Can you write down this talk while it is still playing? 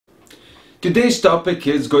Today's topic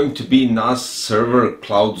is going to be NAS server,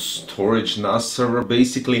 cloud storage NAS server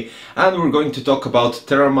basically, and we're going to talk about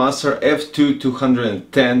TerraMaster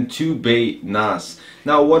F2-210 2-bay NAS.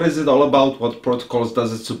 Now, what is it all about? What protocols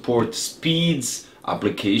does it support? Speeds,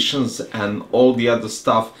 applications, and all the other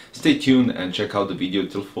stuff. Stay tuned and check out the video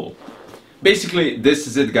till full. Basically, this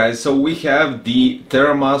is it, guys. So we have the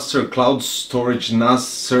TerraMaster cloud storage NAS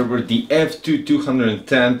server, the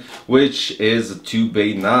F2-210, which is a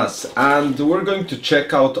 2-bay NAS, and we're going to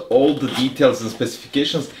check out all the details and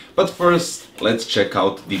specifications. But first, let's check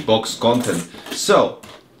out the box content. So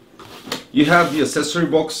you have the accessory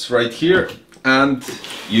box right here, and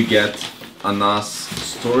you get a NAS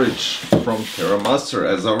storage from TerraMaster,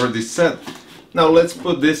 as I already said. Now let's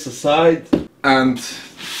put this aside and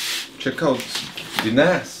check out the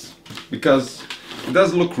NAS, because it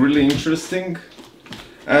does look really interesting.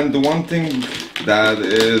 And the one thing that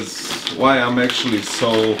is why I'm actually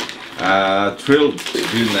so thrilled to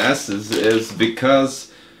do NASs is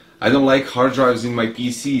because I don't like hard drives in my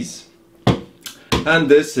PCs. And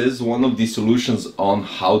this is one of the solutions on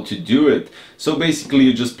how to do it. So basically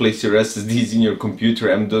you just place your SSDs in your computer,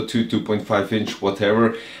 M.2, 2.5 inch,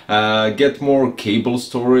 whatever, get more cable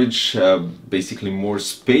storage, basically more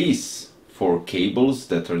space for cables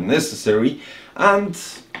that are necessary, and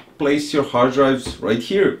place your hard drives right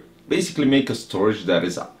here. Basically make a storage that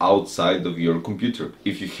is outside of your computer,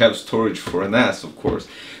 if you have storage for a NAS, of course.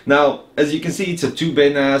 Now, as you can see, it's a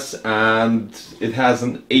 2-bay NAS, and it has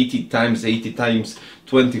an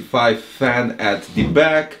 80x80x25 fan at the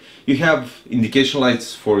back. You have indication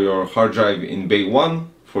lights for your hard drive in bay 1,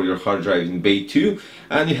 for your hard drive in bay 2,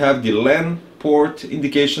 and you have the LAN port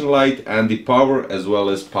indication light and the power as well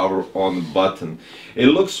as power on button. It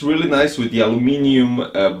looks really nice with the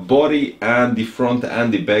aluminum body and the front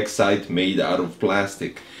and the back side made out of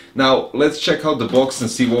plastic. Now let's check out the box and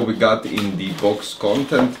see what we got in the box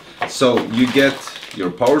content. So you get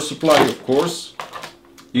your power supply, of course,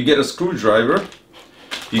 you get a screwdriver,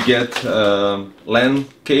 you get LAN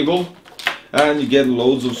cable, and you get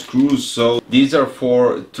loads of screws. So these are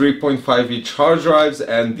for 3.5 inch hard drives,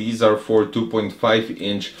 and these are for 2.5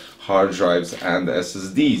 inch hard drives and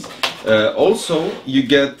SSDs. Also you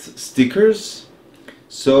get stickers,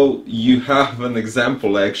 so you have an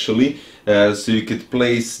example actually, so you could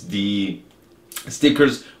place the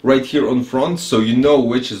stickers right here on front, so you know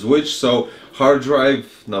which is which. So hard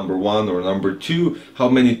drive number 1 or number 2, how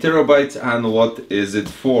many terabytes and what is it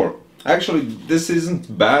for. Actually, this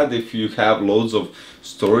isn't bad if you have loads of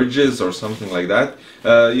storages or something like that.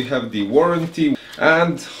 You have the warranty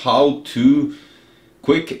and how to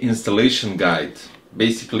quick installation guide.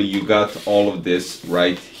 Basically, you got all of this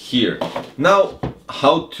right here. Now,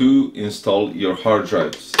 how to install your hard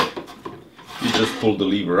drives. You just pull the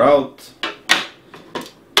lever out,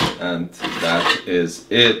 and that is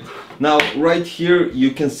it. Now right here you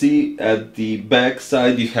can see at the back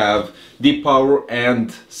side you have the power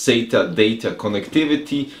and SATA data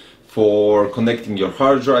connectivity for connecting your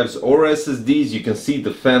hard drives or SSDs. You can see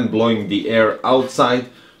the fan blowing the air outside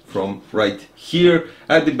from right here.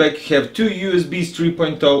 At the back you have two USBs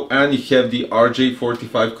 3.0 and you have the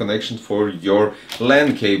RJ45 connection for your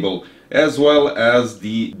LAN cable, as well as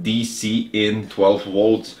the DC in 12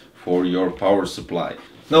 volts for your power supply.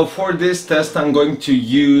 Now for this test I'm going to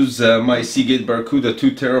use my Seagate Barracuda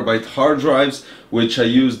 2 terabyte hard drives, which I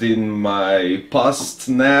used in my past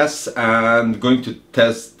NAS, and going to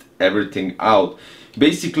test everything out.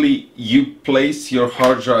 Basically you place your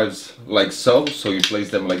hard drives like so, you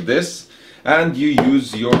place them like this, and you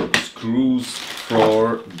use your screws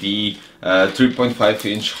for the 3.5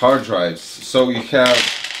 inch hard drives. So you have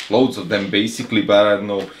loads of them basically, but I don't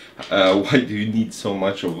know why do you need so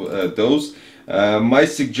much of those. My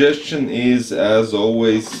suggestion is, as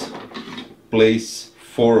always, place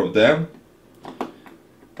 4 of them.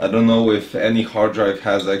 I don't know if any hard drive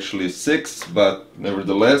has actually 6, but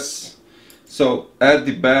nevertheless. So at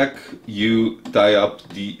the back you tie up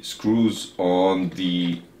the screws on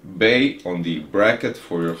the bay, on the bracket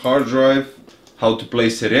for your hard drive. How to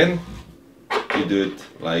place it in? You do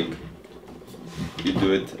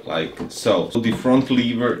it like so. So the front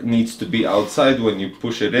lever needs to be outside. When you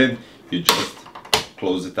push it in, you just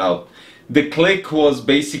close it out. The click was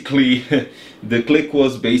basically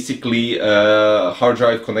hard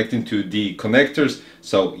drive connecting to the connectors.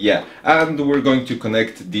 So yeah, and we're going to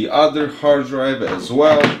connect the other hard drive as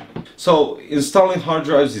well. So installing hard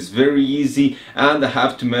drives is very easy, and I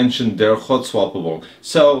have to mention they're hot swappable.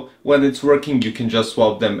 So when it's working you can just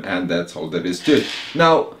swap them, and that's all there is to it.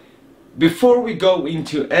 Now, before we go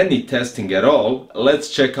into any testing at all, let's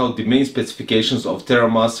check out the main specifications of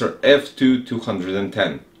TerraMaster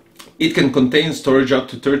F2-210. It can contain storage up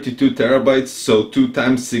to 32 terabytes, so 2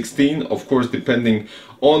 times 16, of course depending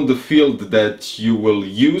on the field that you will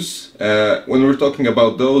use. When we're talking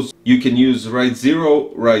about those, you can use RAID 0,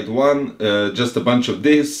 RAID 1, just a bunch of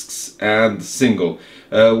disks, and single.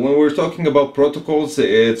 When we're talking about protocols,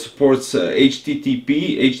 it supports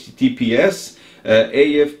HTTP, HTTPS,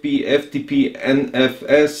 AFP, FTP,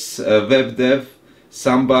 NFS, WebDev,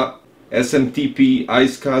 Samba, SMTP,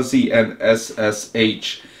 iSCSI, and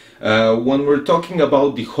SSH. When we're talking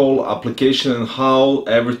about the whole application and how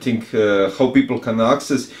everything, how people can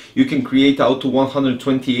access, you can create out to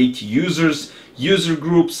 128 user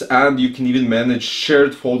groups, and you can even manage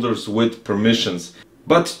shared folders with permissions.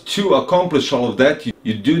 But to accomplish all of that,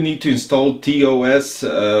 you do need to install TOS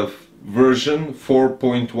version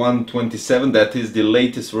 4.127. That is the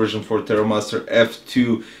latest version for TerraMaster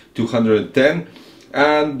F2-210.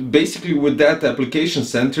 And basically with that application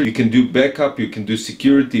center you can do backup, you can do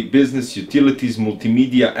security, business, utilities,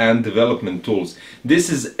 multimedia, and development tools. This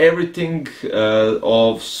is everything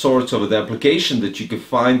of sorts of the application that you can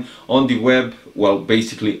find on the web, well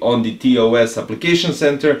basically on the TOS application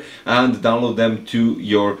center, and download them to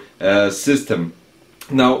your system.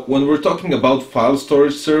 Now, when we're talking about file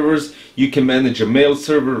storage servers, you can manage a mail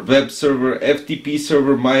server, web server, FTP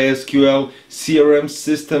server, MySQL, CRM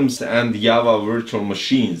systems, and Java virtual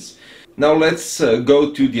machines. Now let's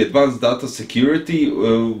go to the advanced data security.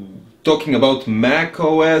 Talking about Mac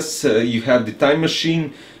OS, you have the Time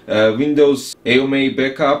Machine, Windows, AOMA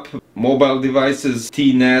backup, mobile devices,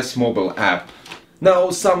 NAS mobile app.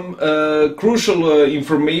 Now some crucial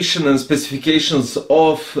information and specifications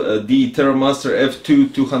of the TerraMaster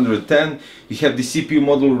F2-210. You have the CPU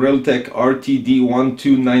model Realtek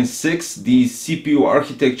RTD1296. The CPU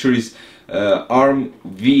architecture is ARM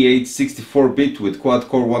V8 64-bit with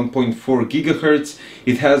quad-core 1.4 GHz.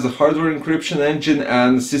 It has a hardware encryption engine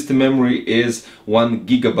and system memory is 1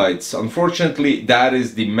 GB. Unfortunately, that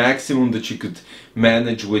is the maximum that you could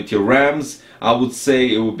manage with your RAMs. I would say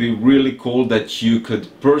it would be really cool that you could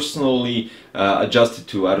personally adjust it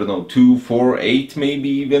to, I don't know, 2, 4, 8 maybe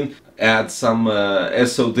even. Add some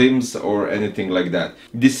SODIMMs or anything like that.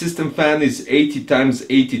 The system fan is 80 times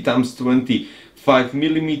 80 times 25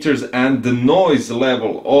 millimeters, and the noise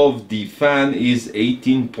level of the fan is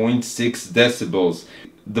 18.6 decibels.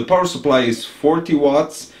 The power supply is 40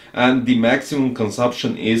 watts and the maximum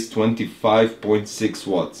consumption is 25.6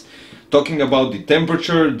 watts. Talking about the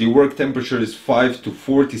temperature, the work temperature is 5 to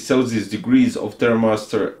 40 Celsius degrees of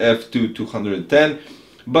TerraMaster F2-210,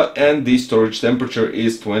 and the storage temperature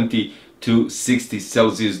is 20 to 60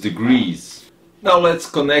 Celsius degrees. Now let's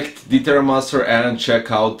connect the TerraMaster and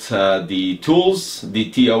check out the tools, the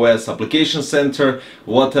TOS application center,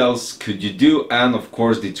 what else could you do, and of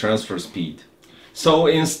course the transfer speed. So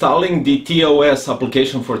installing the TOS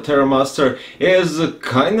application for TerraMaster is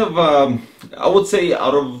kind of, I would say,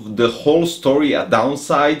 out of the whole story a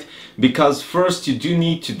downside, because first you do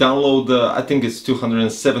need to download, I think it's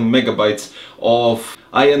 207 megabytes of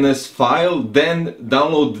INS file, then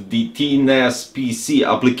download the TNAS PC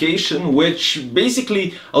application, which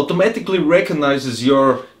basically automatically recognizes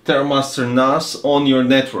your TerraMaster NAS on your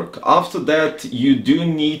network. After that you do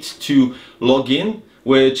need to log in,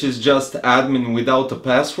 which is just admin without a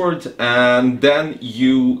password, and then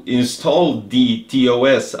you install the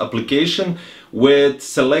TOS application with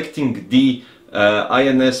selecting the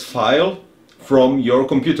INS file from your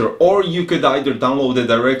computer, or you could either download it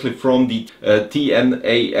directly from the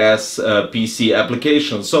TNAS PC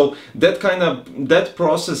application. So that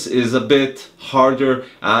process is a bit harder,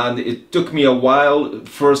 and it took me a while.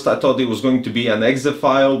 First I thought it was going to be an exe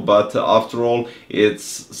file, but after all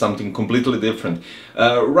it's something completely different.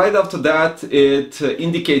 Right after that it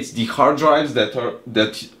indicates the hard drives that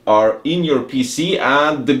are in your PC,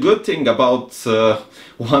 and the good thing about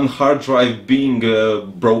one hard drive being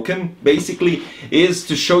broken basically is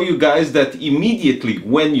to show you guys that immediately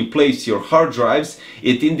when you place your hard drives,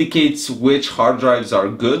 it indicates which hard drives are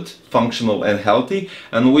good, functional and healthy,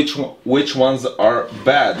 and which ones are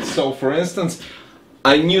bad. So for instance,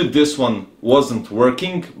 I knew this one wasn't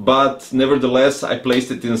working, but nevertheless I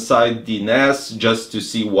placed it inside the NAS just to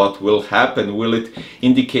see what will happen. Will it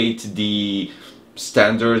indicate the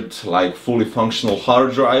standard, like fully functional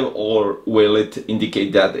hard drive, or will it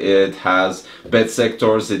indicate that it has bad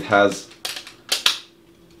sectors, that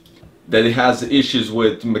it has issues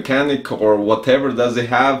with mechanic or whatever does it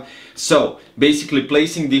have? So basically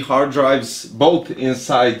placing the hard drives both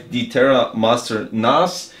inside the TerraMaster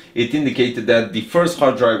NAS it indicated that the first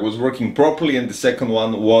hard drive was working properly and the second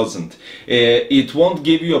one wasn't. It won't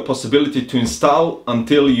give you a possibility to install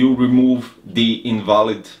until you remove the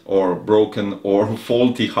invalid or broken or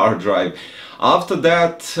faulty hard drive. After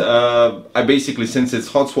that, I basically, since it's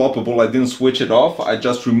hot swappable, I didn't switch it off. I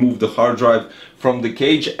just removed the hard drive from the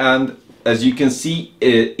cage, and as you can see,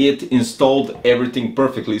 it installed everything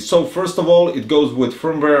perfectly. So first of all, it goes with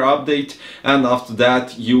firmware update, and after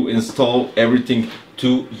that you install everything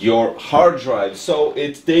to your hard drive. So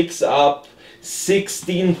it takes up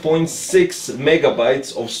 16.6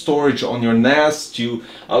 megabytes of storage on your NAS to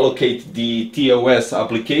allocate the TOS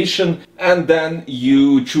application, and then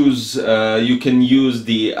you choose, you can use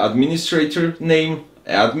the administrator name,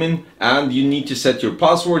 admin, and you need to set your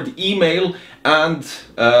password, email, and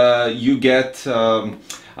you get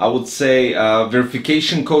I would say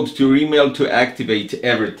verification code to your email to activate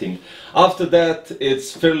everything. After that,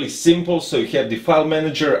 it's fairly simple. So you have the file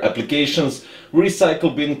manager, applications,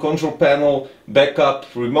 recycle bin, control panel, backup,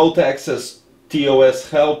 remote access, TOS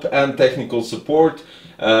help, and technical support.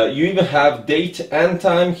 You even have date and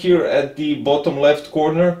time here at the bottom left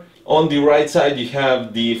corner. On the right side you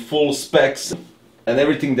have the full specs and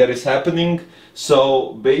everything that is happening.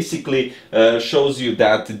 So basically shows you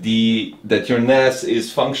that your NAS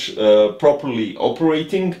is properly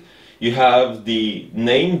operating. You have the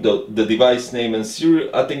name, the device name and serial,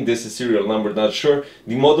 I think this is serial number, not sure.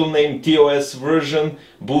 The model name, TOS version,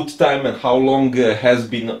 boot time, and how long has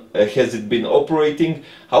it been operating.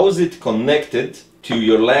 How is it connected to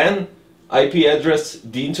your LAN IP address,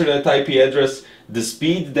 the internet IP address, the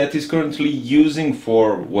speed that is currently using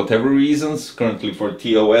for whatever reasons, currently for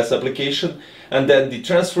TOS application, and then the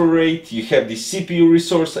transfer rate. You have the CPU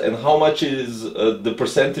resource and how much is the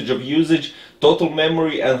percentage of usage, total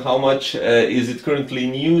memory, and how much is it currently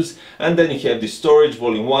in use, and then you have the storage,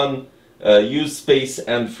 volume 1, use space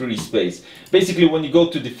and free space. Basically, when you go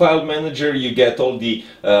to the file manager, you get all the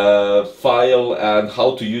file and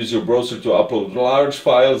how to use your browser to upload large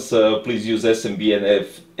files. Please use SMB and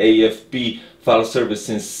AFP file service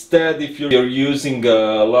instead if you're using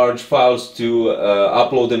large files to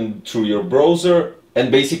upload them through your browser.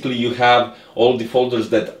 And basically you have all the folders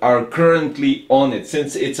that are currently on it.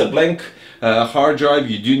 Since it's a blank hard drive,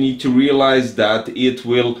 you do need to realize that it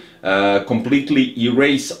will completely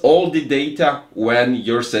erase all the data when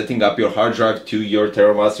you're setting up your hard drive to your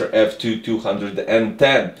TerraMaster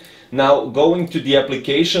F2-210. Now, going to the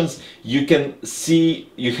applications, you can see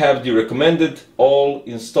you have the recommended, all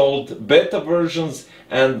installed beta versions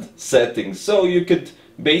and settings. So you could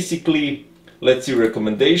basically, let's see,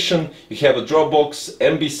 recommendation, you have a Dropbox,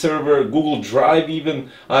 MB server, Google Drive even,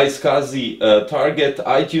 iSCSI, Target,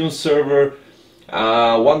 iTunes server,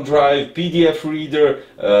 OneDrive, PDF reader,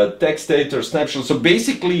 text editor, snapshot. So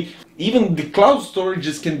basically, even the cloud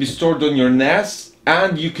storages can be stored on your NAS,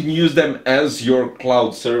 and you can use them as your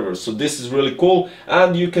cloud server. So this is really cool,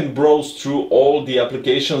 and you can browse through all the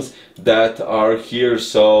applications that are here.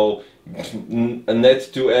 So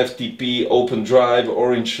Net2FTP, OpenDrive,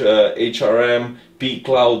 Orange HRM,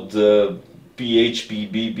 pCloud,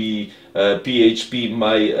 PHP, BB, PHP,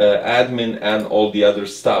 my admin, and all the other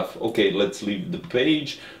stuff. Okay, let's leave the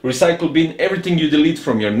page. Recycle bin, everything you delete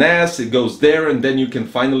from your NAS, it goes there, and then you can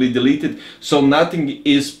finally delete it. So nothing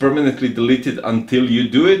is permanently deleted until you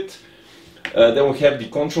do it. Then we have the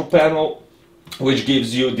control panel, which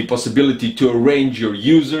gives you the possibility to arrange your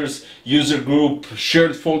users, user group,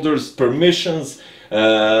 shared folders, permissions,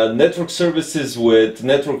 network services with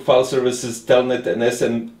network file services, telnet and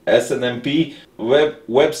SNMP,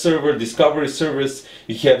 web server, discovery service.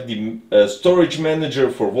 You have the storage manager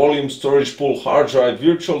for volume, storage pool, hard drive,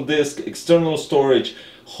 virtual disk, external storage,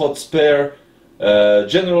 hot spare,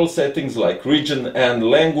 general settings like region and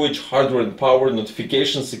language, hardware and power,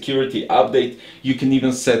 notification, security, update. You can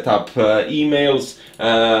even set up emails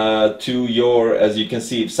to your, as you can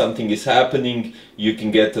see, if something is happening, you can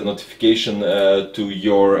get a notification to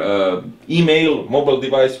your email, mobile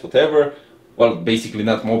device, whatever. Well, basically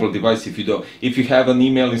not mobile device. If you have an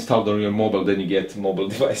email installed on your mobile, then you get mobile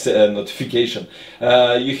device notification.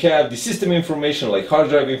 You have the system information like hard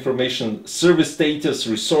drive information, service status,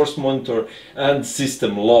 resource monitor, and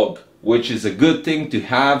system log, which is a good thing to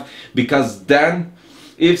have, because then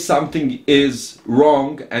if something is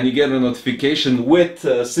wrong and you get a notification with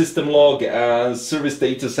system log and service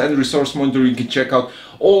status and resource monitor, you can check out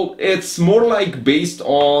all. It's more like based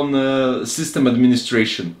on system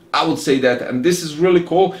administration, I would say that. And this is really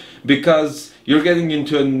cool because you're getting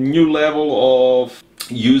into a new level of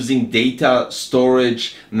using data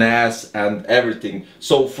storage, NAS and everything.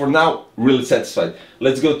 So for now, really satisfied.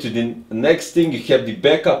 Let's go to the next thing. You have the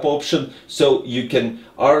backup option, so you can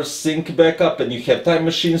rsync backup, and you have time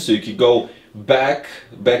machine, so you can go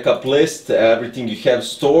backup list, everything you have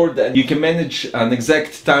stored, and you can manage an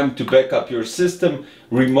exact time to backup your system.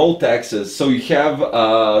 Remote access, so you have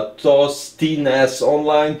Tos NAS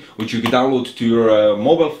online, which you can download to your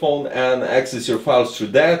mobile phone and access your files through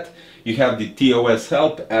that. You have the TOS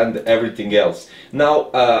help and everything else. Now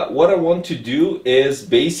what I want to do is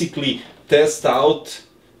basically test out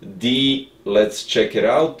the, let's check it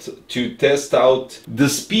out, to test out the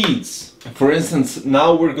speeds. For instance,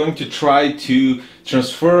 now we're going to try to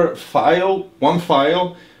transfer one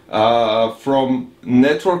file from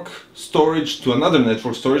network storage to another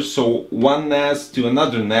network storage, so one NAS to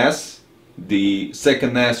another NAS. The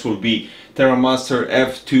second NAS will be TerraMaster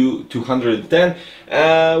F2-210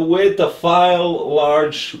 with a file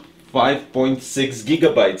large 5.6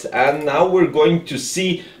 gigabytes, and now we're going to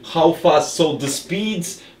see how fast. So the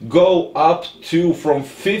speeds go up to from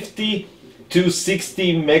 50 to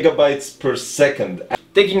 60 megabytes per second.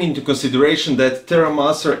 Taking into consideration that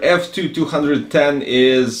TerraMaster F2-210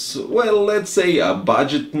 is, well, let's say a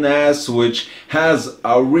budget NAS which has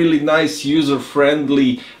a really nice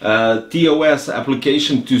user-friendly TOS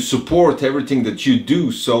application to support everything that you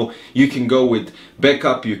do. So you can go with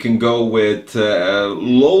backup, you can go with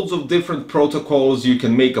loads of different protocols, you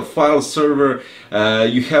can make a file server,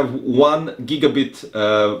 you have 1 gigabit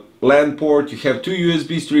LAN port, you have 2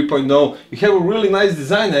 USBs 3.0, you have a really nice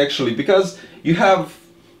design actually, because you have,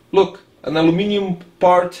 look, an aluminum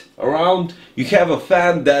part around, you have a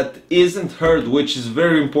fan that isn't heard, which is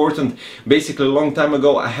very important. Basically, a long time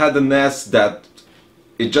ago I had a NAS that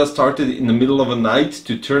it just started in the middle of the night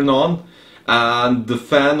to turn on, and the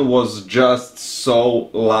fan was just so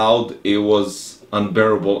loud, it was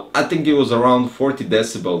unbearable. I think it was around 40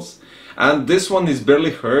 decibels, and this one is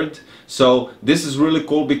barely heard. So this is really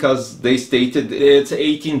cool because they stated it's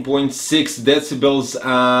 18.6 decibels,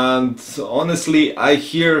 and honestly I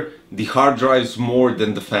hear the hard drives more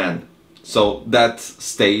than the fan. So that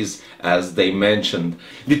stays as they mentioned.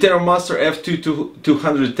 The TerraMaster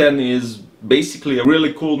F2-210 is basically a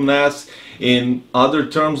really cool NAS in other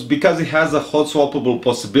terms because it has a hot swappable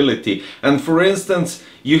possibility. And for instance,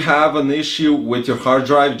 you have an issue with your hard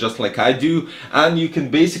drive just like I do, and you can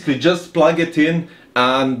basically just plug it in,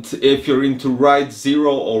 and if you're into RAID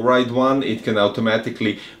 0 or RAID 1, it can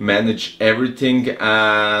automatically manage everything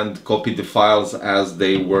and copy the files as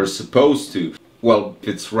they were supposed to. Well, if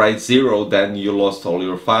it's RAID 0, then you lost all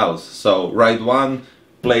your files. So RAID 1,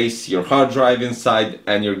 place your hard drive inside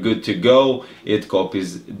and you're good to go. It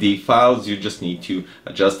copies the files, you just need to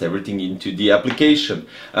adjust everything into the application.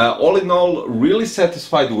 All in all, really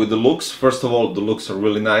satisfied with the looks. First of all, the looks are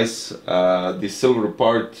really nice. The silver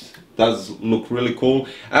part does look really cool,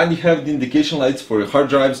 and you have the indication lights for your hard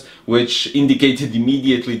drives, which indicated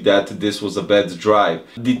immediately that this was a bad drive.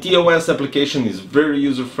 The TOS application is very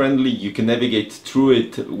user friendly, you can navigate through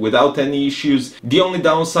it without any issues. The only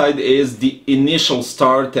downside is the initial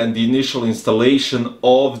start and the initial installation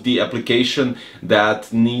of the application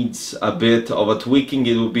that needs a bit of a tweaking.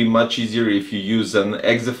 It would be much easier if you use an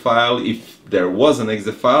exe file, if there was an exe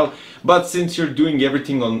file, but since you're doing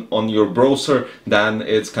everything on your browser, then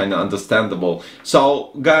it's kind of understandable.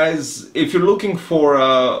 So guys, if you're looking for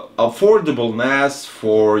a affordable NAS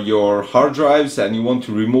for your hard drives and you want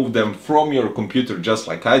to remove them from your computer just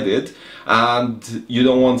like I did, and you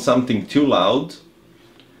don't want something too loud,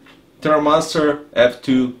 TerraMaster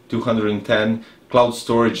F2-210 cloud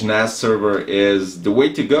storage NAS server is the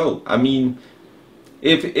way to go. I mean,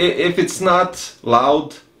 if it's not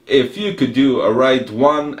loud, if you could do a RAID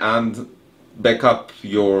 1 and back up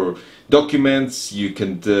your documents, you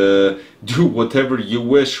can do whatever you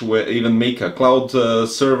wish, even make a cloud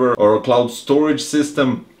server or a cloud storage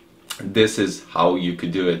system. This is how you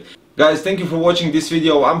could do it. Guys, thank you for watching this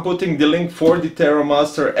video. I'm putting the link for the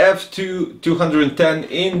TerraMaster F2-210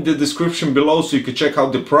 in the description below, so you can check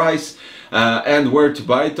out the price and where to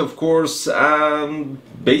buy it, of course.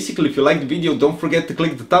 Basically, if you like the video, don't forget to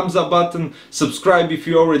click the thumbs up button, subscribe if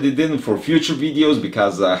you already didn't for future videos,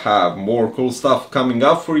 because I have more cool stuff coming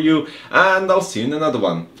up for you, and I'll see you in another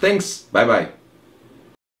one. Thanks, bye bye.